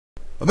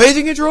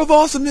Amazing intro of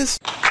awesomeness!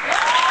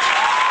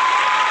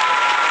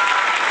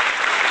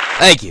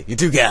 Thank you, you're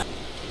too kind.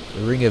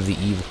 The Ring of the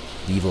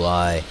Evil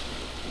Eye.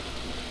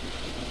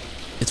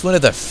 It's one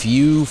of the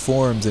few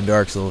forms in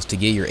Dark Souls to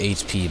get your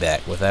HP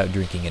back without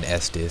drinking an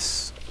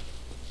Estus.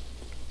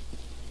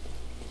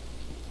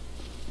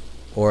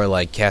 Or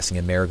like casting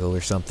a miracle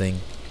or something.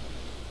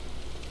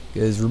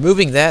 Because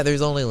removing that,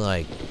 there's only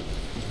like...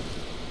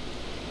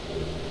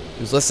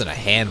 there's less than a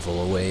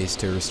handful of ways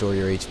to restore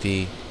your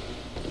HP.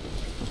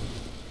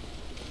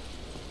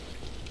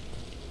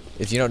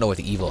 If you don't know what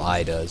the Evil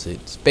Eye does,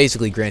 it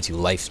basically grants you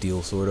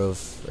lifesteal, sort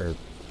of. Or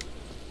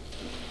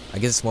I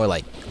guess it's more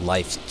like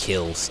life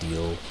kill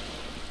steal.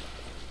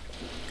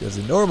 Because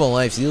in normal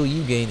lifesteal,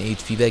 you gain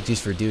HP back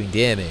just for doing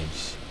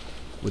damage.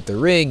 With the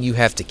ring, you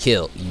have to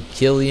kill. You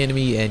kill the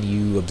enemy and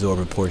you absorb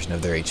a portion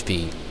of their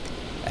HP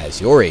as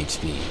your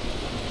HP.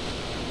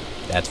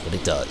 That's what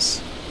it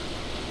does.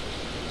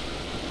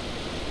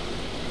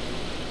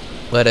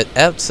 But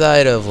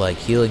outside of like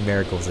healing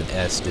miracles and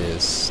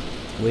Estus,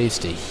 ways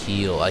to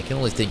heal, I can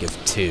only think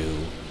of two.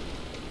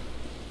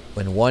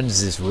 When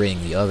one's this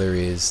ring, the other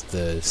is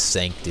the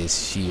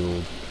Sanctus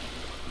shield,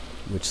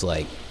 which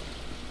like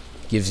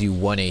gives you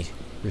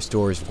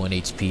restores 1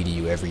 HP to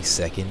you every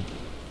second,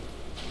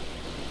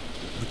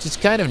 which is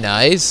kind of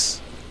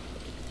nice.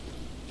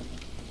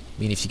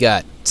 I mean, if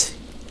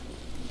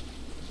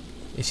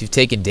you've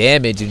taken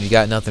damage and you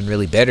got nothing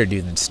really better to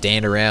do than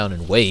stand around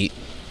and wait,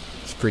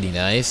 it's pretty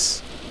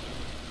nice.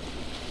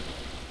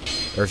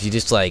 Or if you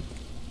just like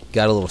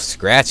got a little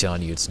scratch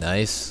on you, it's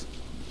nice.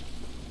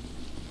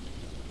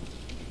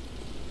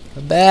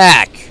 Come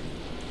back!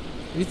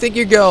 Where do you think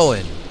you're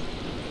going?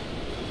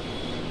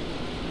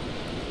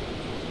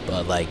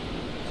 But like,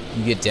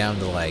 you get down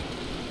to like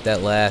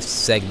that last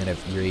segment of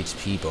your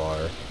HP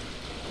bar.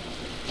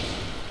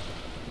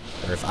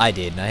 Or if I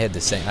did, and I had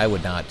the same, I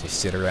would not just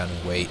sit around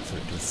and wait for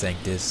it to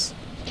Sanctus.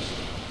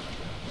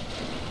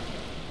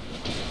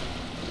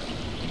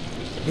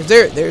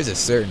 Because there's a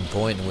certain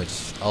point in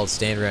which I'll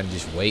stand around and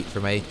just wait for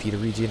my HP to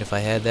regen if I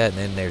had that, and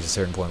then there's a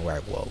certain point where I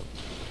won't.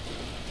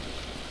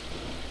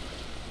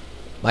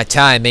 My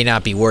time may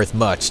not be worth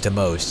much to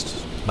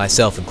most,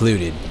 myself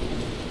included,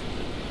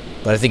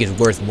 but I think it's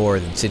worth more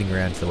than sitting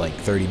around for like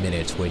 30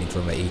 minutes waiting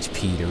for my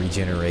HP to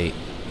regenerate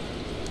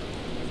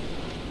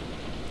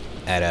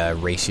at a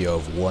ratio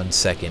of 1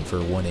 second for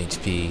 1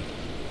 HP.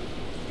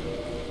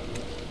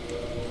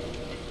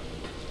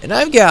 And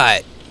I've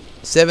got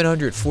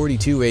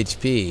 742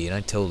 HP, and I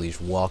totally just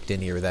walked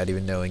in here without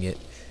even knowing it.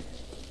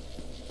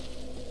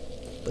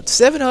 But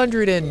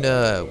 700 and,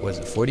 was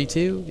it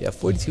 42? Yeah,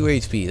 42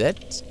 HP.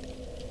 That's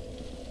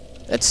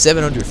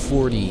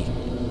 740.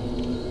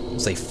 I'll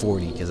say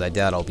 40, because I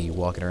doubt I'll be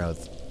walking around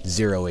with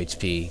 0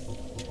 HP.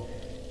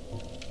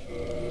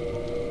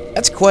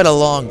 That's quite a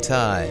long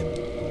time.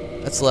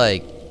 That's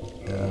like,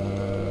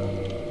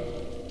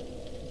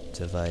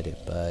 divide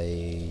it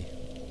by...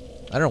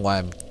 I don't know why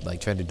I'm like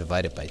trying to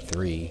divide it by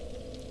 3.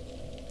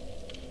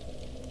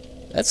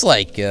 That's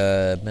like,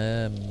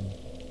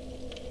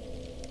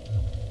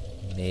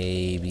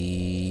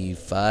 maybe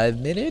 5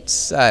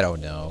 minutes? I don't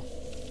know.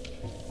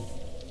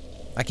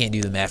 I can't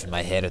do the math in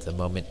my head at the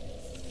moment.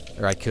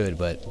 Or I could,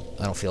 but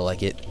I don't feel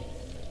like it.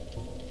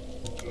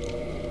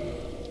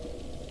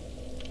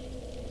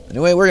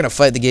 Anyway, we're gonna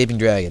fight the Gaping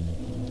Dragon.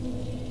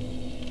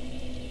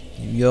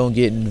 You gonna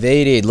get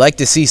invaded. Like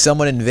to see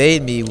someone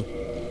invade me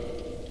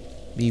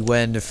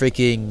when the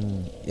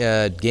freaking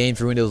game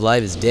for Windows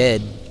Live is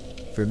dead.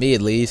 For me,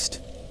 at least.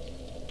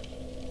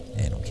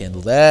 And I'll handle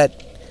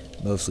that.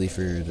 Mostly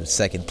for the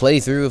second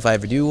playthrough, if I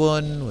ever do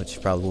one.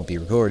 Which probably won't be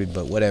recorded,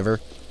 but whatever.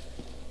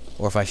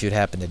 Or if I should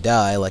happen to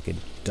die, like a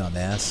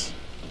dumbass.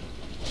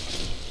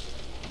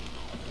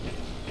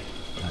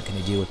 Not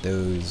gonna deal with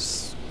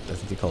those... I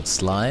think they're called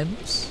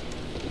slimes?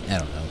 I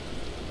don't know.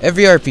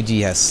 Every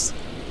RPG has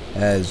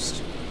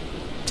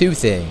 2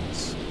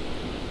 things.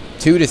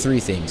 2 to 3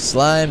 things.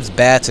 Slimes,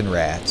 bats, and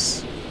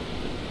rats.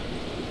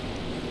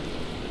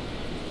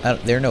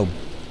 There are no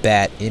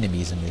bat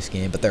enemies in this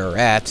game, but there are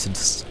rats, and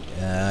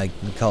I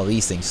can call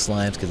these things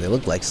slimes because they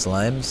look like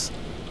slimes.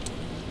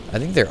 I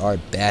think there are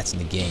bats in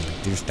the game,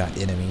 they're just not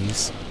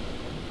enemies.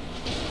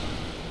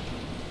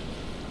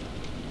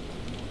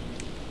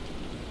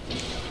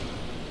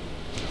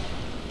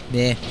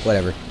 Nah,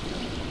 whatever.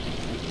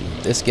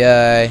 This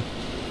guy...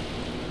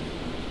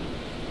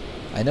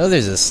 I know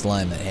there's a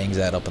slime that hangs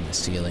out up on the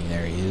ceiling.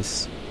 There he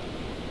is.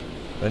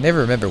 But I never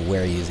remember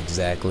where he is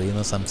exactly,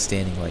 unless I'm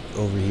standing like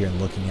over here and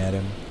looking at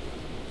him.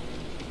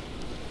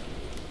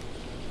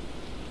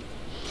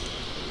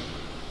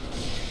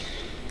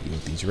 Deal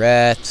with these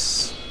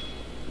rats.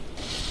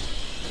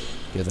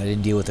 Because I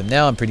didn't deal with them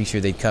now, I'm pretty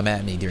sure they'd come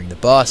at me during the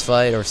boss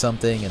fight or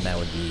something, and that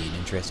would be an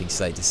interesting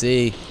sight to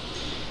see.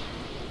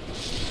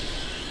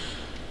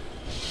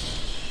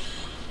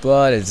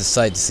 But it's a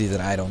sight to see that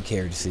I don't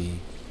care to see.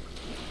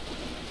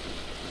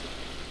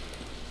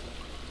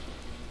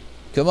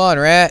 Come on,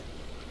 rat.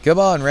 Come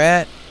on,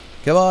 rat.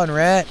 Come on,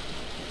 rat.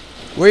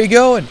 Where you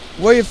going?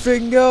 Where you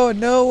freaking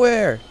going?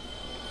 Nowhere.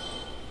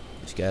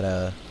 Just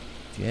gotta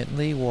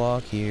gently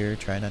walk here.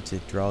 Try not to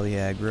draw the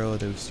aggro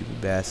of those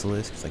stupid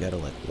basilisks. I gotta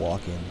like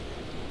walk in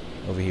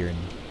over here and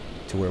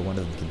to where one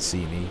of them can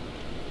see me.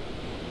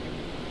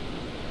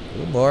 A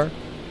little more.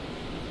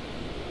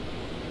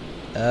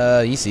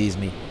 He sees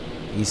me.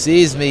 He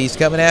sees me. He's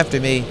coming after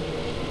me.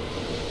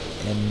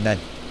 And that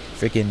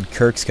freaking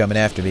Kirk's coming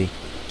after me.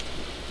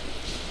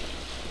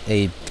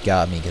 He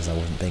got me because I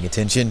wasn't paying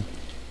attention.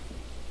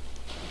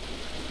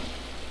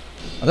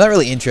 I'm not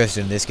really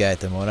interested in this guy at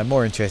the moment. I'm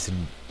more interested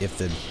in if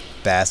the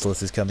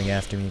Basilisk is coming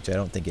after me, which I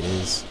don't think it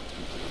is.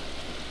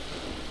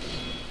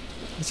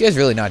 This guy's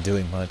really not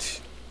doing much.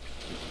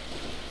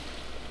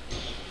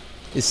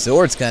 His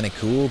sword's kind of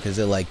cool because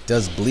it like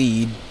does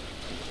bleed.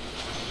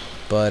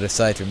 But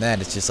aside from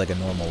that, it's just like a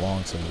normal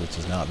longsword, which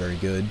is not very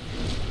good.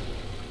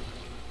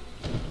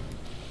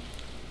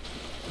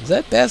 Is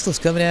that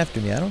Basilisk coming after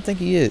me? I don't think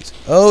he is.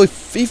 Oh, he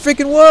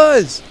freaking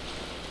was!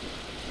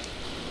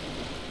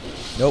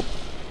 Nope.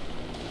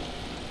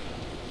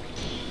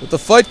 Let the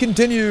fight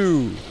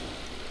continue!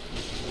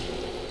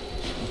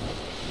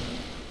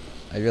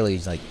 I really,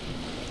 like,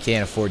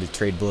 can't afford to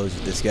trade blows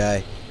with this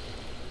guy.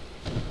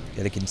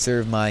 Gotta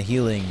conserve my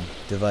healing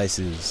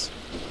devices.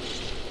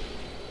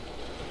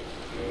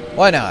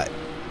 Why not?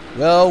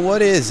 Well,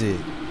 what is it?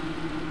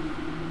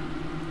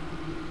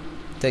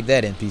 Take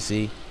that,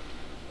 NPC.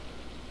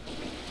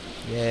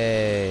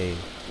 Yay.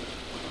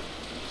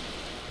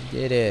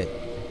 Did it.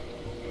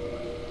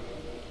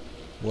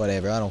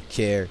 Whatever, I don't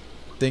care.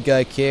 Think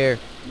I care?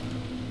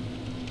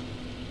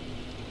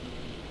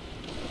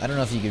 I don't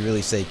know if you could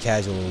really say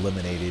casual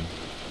eliminated.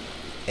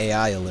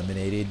 AI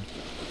eliminated.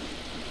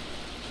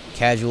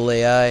 Casual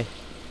AI.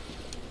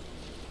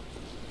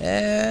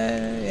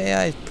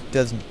 AI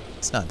doesn't...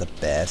 It's not the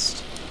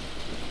best.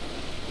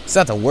 It's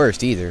not the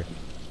worst either.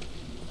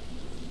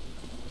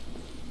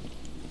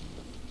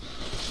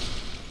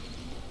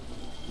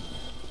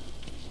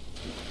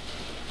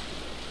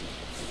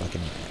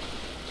 Fucking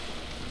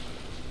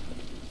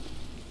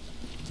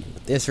deal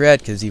with this rat,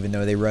 because even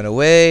though they run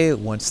away,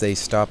 once they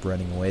stop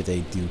running away,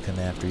 they do come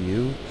after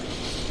you.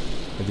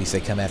 At least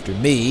they come after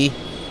me.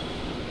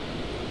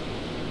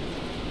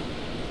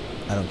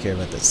 I don't care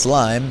about the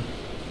slime.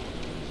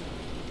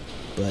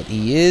 But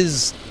he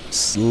is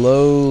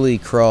slowly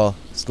what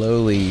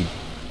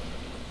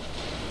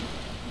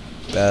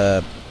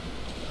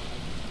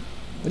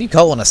do you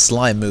call when a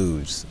slime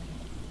moves?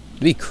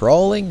 To be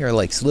crawling or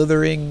like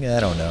slithering?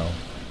 I don't know.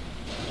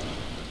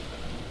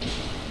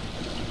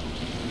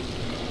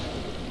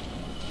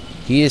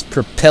 He is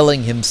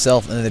propelling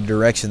himself in the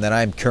direction that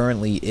I'm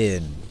currently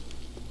in.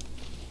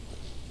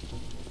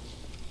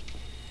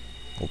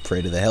 We'll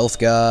pray to the health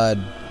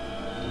god.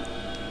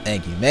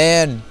 Thank you,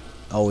 man.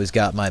 Always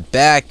got my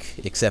back,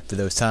 except for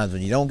those times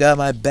when you don't got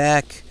my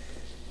back.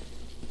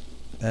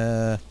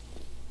 I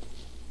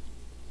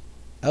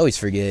always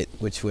forget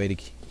which way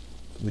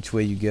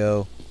you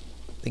go.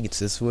 I think it's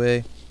this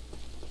way.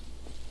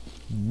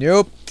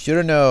 Nope, should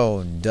have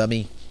known,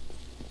 dummy.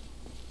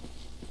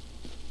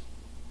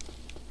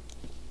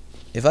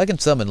 If I can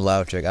summon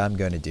Lautrec, I'm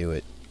going to do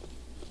it.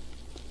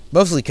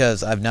 Mostly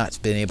because I've not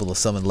been able to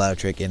summon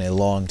Lautrec in a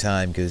long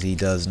time because he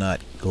does not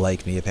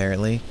like me,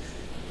 apparently.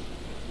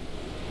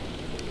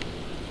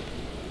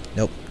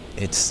 Nope,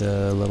 it's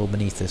a little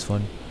beneath this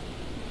one.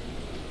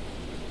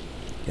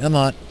 Come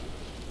on.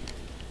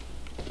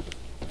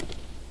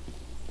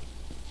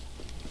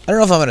 I don't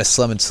know if I'm going to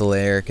summon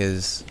Solaire,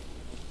 because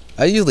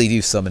I usually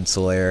do summon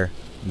Solaire.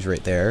 He's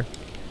right there.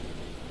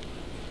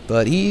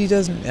 But he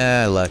doesn't...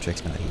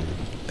 Electric's not here.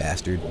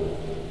 Bastard.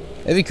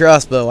 Heavy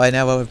crossbow. I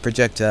now have a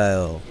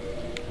projectile.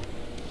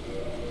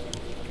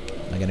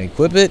 Am I going to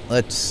equip it?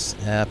 Let's...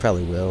 I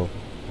probably will.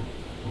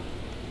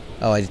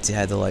 Oh, I just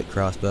had the light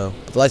crossbow.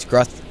 But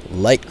the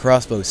light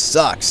crossbow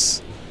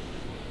sucks.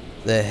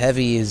 The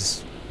heavy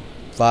is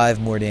 5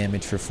 more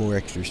damage for 4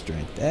 extra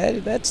strength.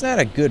 That's not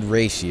a good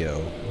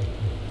ratio.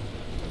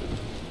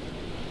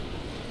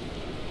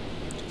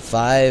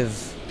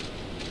 5...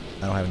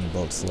 I don't have any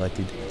bolts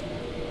selected.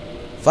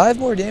 5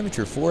 more damage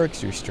for 4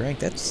 extra strength.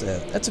 That's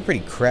a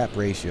pretty crap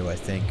ratio, I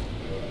think.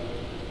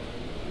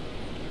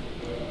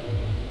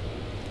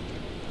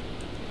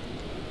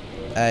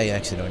 I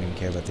actually don't even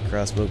care about the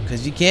crossbow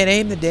because you can't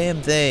aim the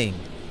damn thing.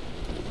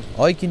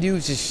 All you can do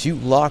is just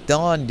shoot locked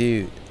on,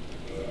 dude.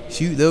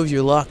 Shoot those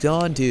you're locked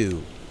on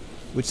to,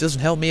 which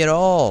doesn't help me at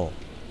all.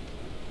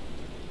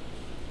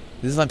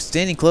 Because if I'm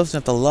standing close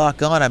enough to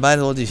lock on, I might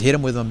as well just hit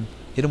him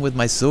with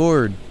my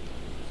sword.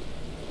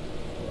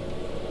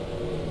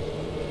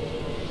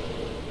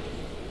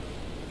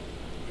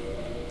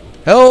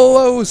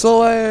 Hello,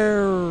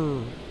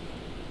 Solaire!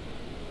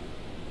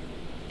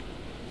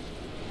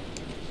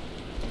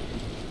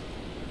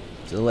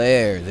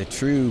 Solaire, the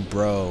true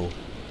bro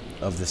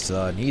of the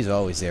sun. He's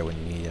always there when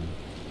you need him.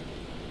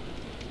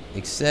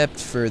 Except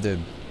for the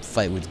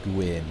fight with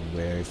Gwyn,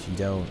 where if you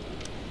don't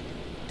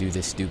do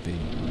this stupid...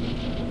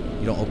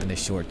 You don't open a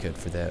shortcut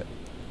for that.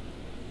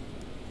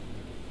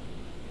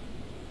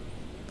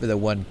 For the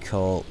one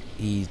cult,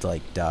 he,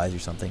 like, dies or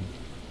something.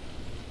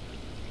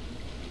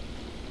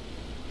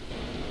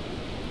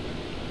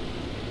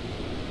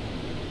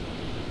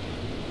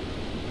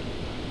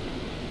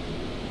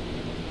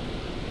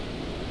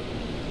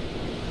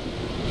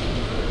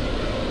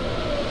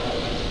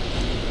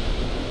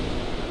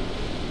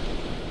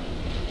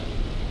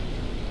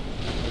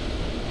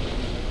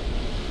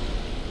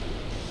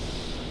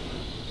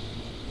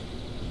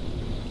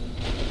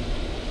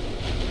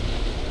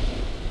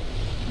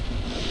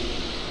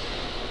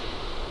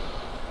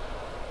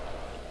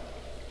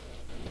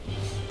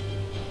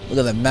 Look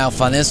at the mouth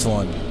on this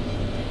one.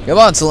 Come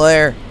on,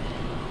 Slayer.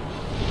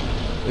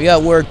 We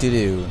got work to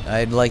do.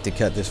 I'd like to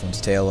cut this one's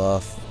tail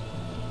off.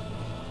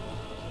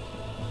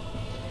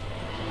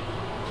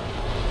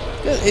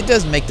 It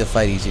does make the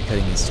fight easier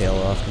cutting his tail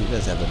off, because he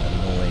does have an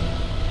annoying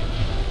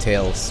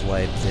tail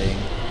swipe thing.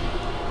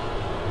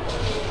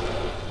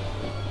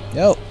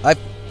 No, I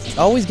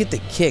always get the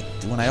kick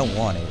when I don't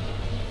want it,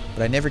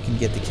 but I never can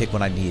get the kick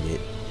when I need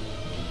it.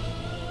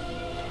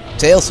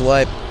 Tail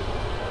swipe.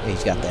 Hey,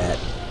 he's got that.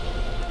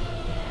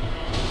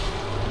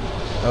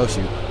 Oh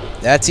shoot.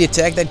 That's the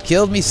attack that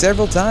killed me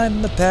several times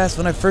in the past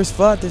when I first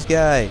fought this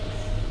guy.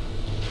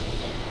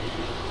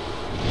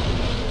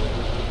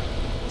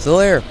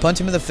 Slayer, punch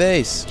him in the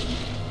face.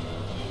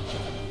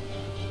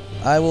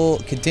 I will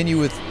continue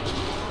with...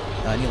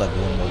 I need like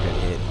one more good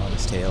hit on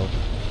his tail.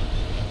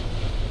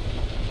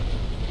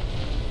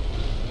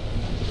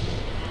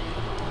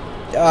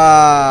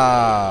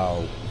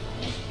 Oh!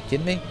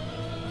 Kidding me?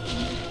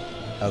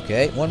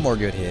 Okay, one more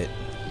good hit.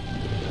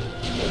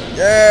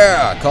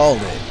 Yeah!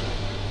 Called it.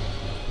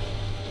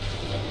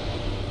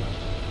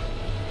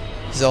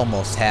 He's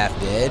almost half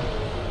dead.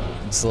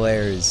 And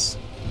Slayer is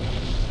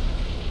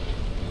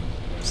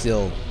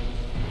still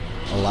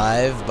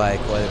alive by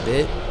quite a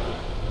bit.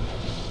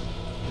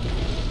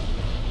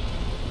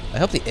 I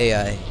hope the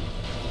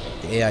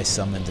AI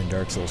summons in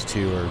Dark Souls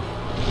 2 are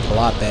a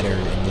lot better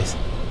in this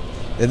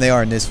than they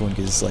are in this one,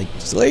 because like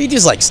Slayer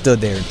just like stood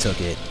there and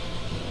took it.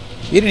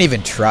 He didn't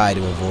even try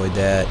to avoid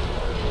that.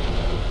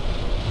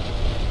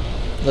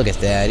 Look at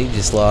that. He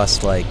just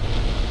lost like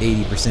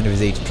 80% of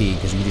his HP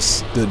because he just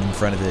stood in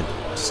front of the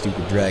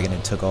stupid dragon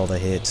and took all the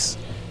hits.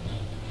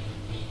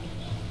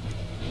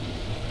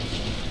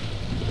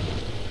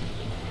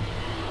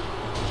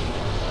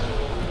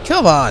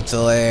 Come on,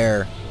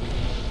 Toemor.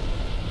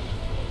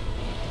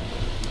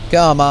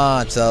 Come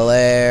on,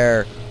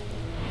 Toemor.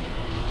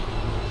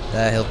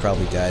 He'll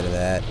probably die to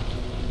that.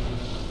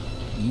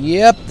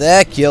 Yep,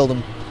 that killed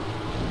him.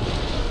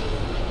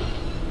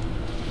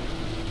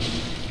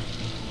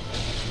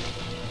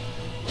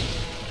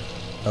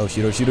 Oh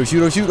shoot, oh shoot, oh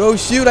shoot, oh shoot, oh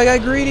shoot, I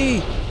got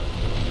greedy!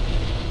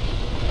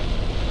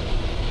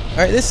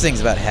 Alright, this thing's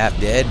about half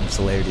dead, and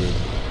Slayer did.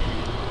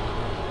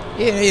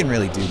 Yeah, he didn't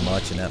really do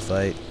much in that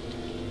fight.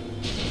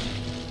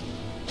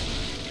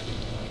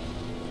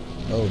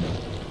 Oh no.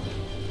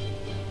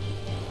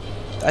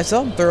 I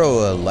saw him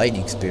throw a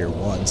lightning spear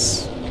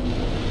once.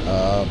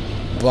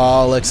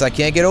 Bollocks, I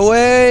can't get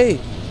away!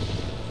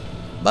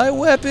 My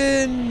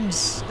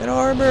weapons and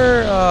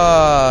armor!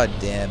 Ah, oh,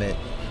 damn it.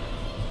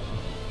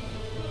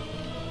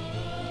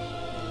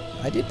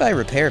 I did buy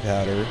repair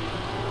powder.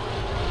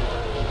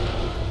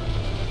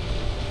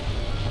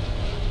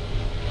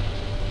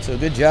 So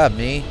good job,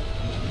 me.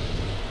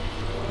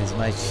 Is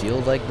my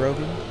shield like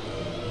broken?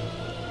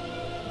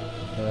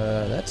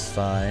 That's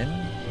fine.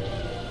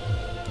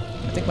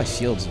 I think my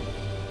shield's...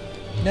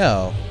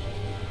 No.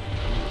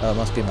 Oh, it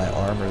must be my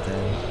armor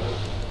then.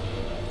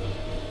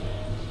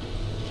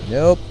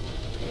 Nope.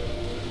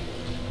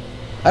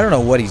 I don't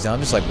know what he's done. I'm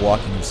just like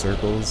walking in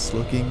circles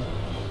looking.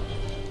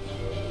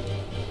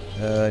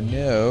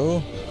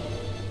 No.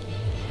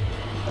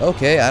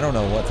 Okay, I don't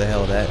know what the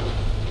hell that...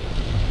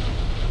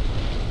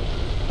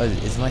 Oh,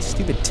 is my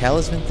stupid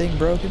talisman thing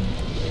broken?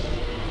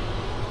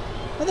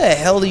 How the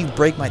hell do you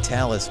break my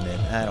talisman?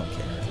 I don't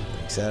care if it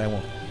breaks that. I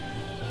won't...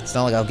 It's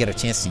not like I'll get a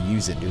chance to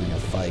use it during a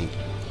fight.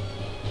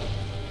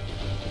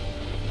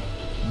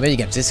 Maybe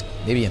against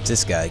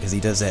this guy, because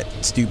he does that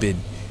stupid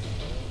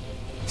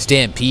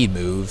stampede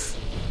move.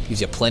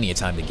 Gives you plenty of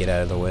time to get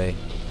out of the way.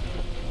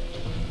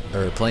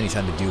 Or plenty of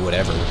time to do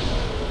whatever.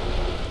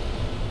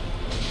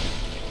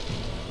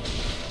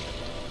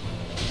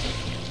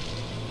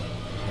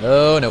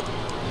 Oh, no.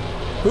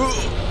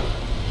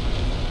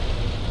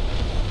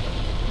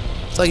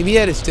 It's like if he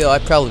had his tail,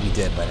 I'd probably be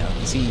dead by now.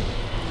 Because he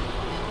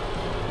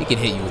can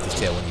hit you with his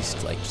tail when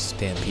he's like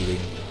stampeding.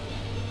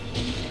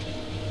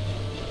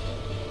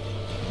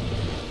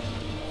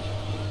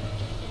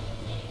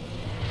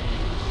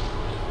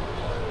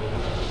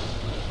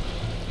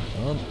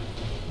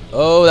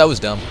 Oh, that was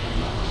dumb.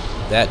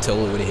 That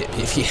totally would have hit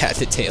me if he had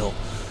the tail.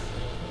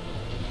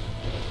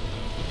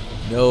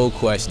 No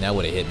question, that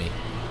would have hit me.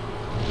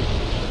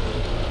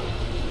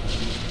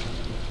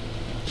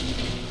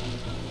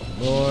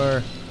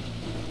 More.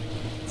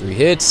 3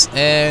 hits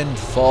and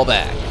fall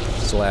back.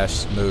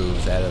 Slash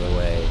move out of the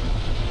way.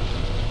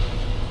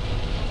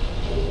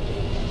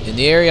 In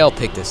the area, I'll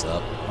pick this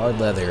up. Hard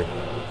leather.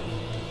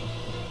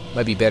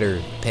 Might be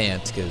better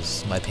pants,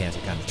 because my pants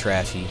are kind of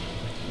trashy.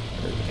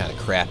 Or kind of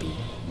crappy.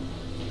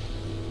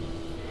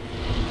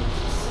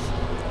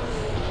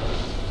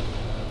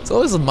 It's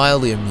always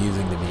mildly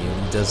amusing to me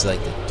when he does like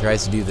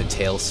tries to do the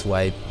tail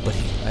swipe, but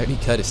I already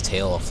cut his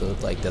tail off, so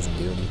it like doesn't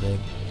do anything.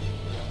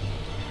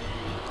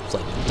 It's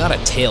like not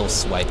a tail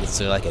swipe; it's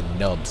like a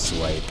nub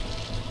swipe.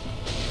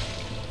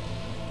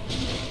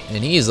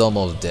 And he is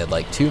almost dead.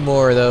 Like 2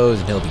 more of those,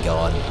 and he'll be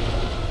gone.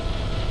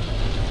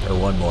 Or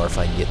 1 more if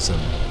I can get some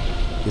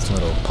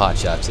little pot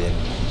shots in,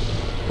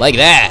 like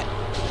that.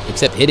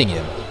 Except hitting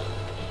him.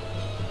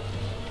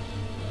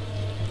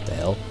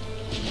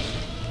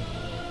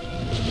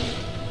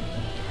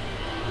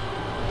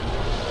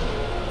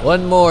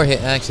 One more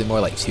hit. Actually, more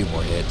like 2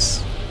 more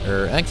hits.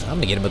 Or, actually, I'm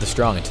gonna get him with a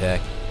strong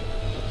attack.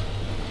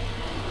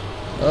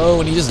 Oh,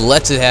 and he just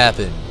lets it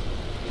happen.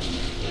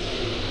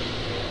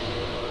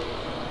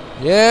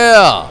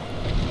 Yeah!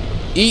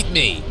 Eat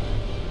me!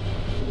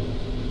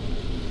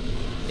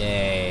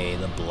 Yay,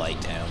 the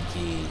Blighttown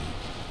key.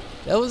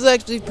 That was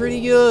actually pretty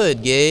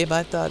good, Gabe.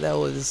 I thought that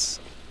was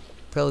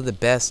probably the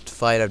best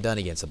fight I've done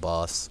against a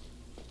boss.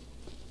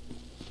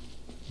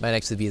 Might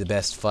actually be the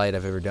best fight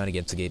I've ever done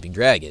against a gaping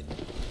dragon.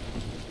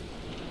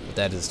 But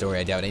that is a story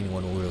I doubt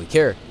anyone will really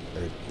care.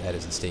 Or that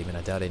is a statement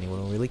I doubt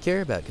anyone will really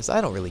care about, because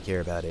I don't really care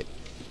about it.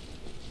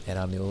 And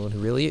I'm the only one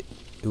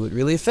who it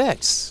really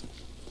affects.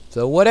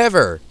 So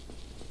whatever.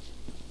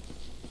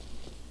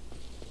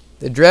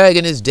 The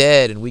dragon is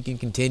dead, and we can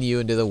continue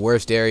into the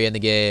worst area in the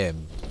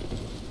game.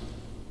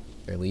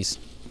 Or at least,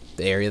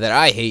 the area that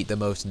I hate the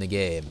most in the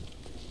game.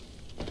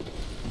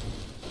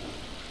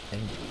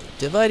 And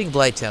dividing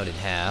Blighttown in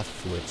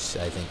half, which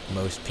I think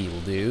most people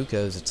do,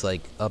 because it's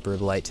like Upper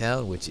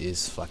Blighttown, which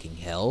is fucking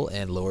hell,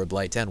 and Lower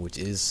Blighttown, which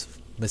is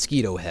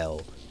mosquito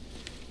hell.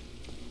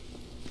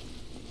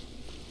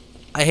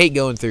 I hate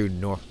going through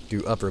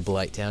Upper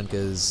Blighttown,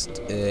 because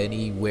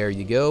anywhere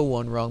you go,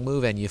 one wrong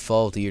move, and you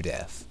fall to your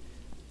death.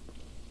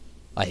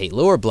 I hate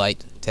Lower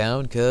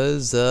Blighttown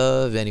because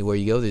anywhere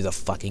you go, there's a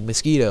fucking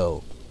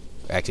mosquito.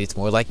 Actually, it's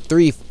more like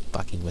 3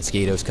 fucking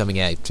mosquitoes coming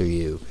after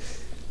you.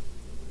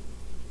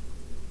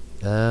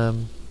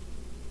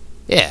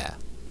 Yeah.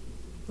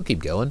 We'll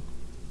keep going.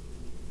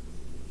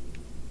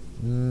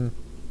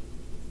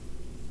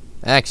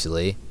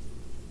 Actually,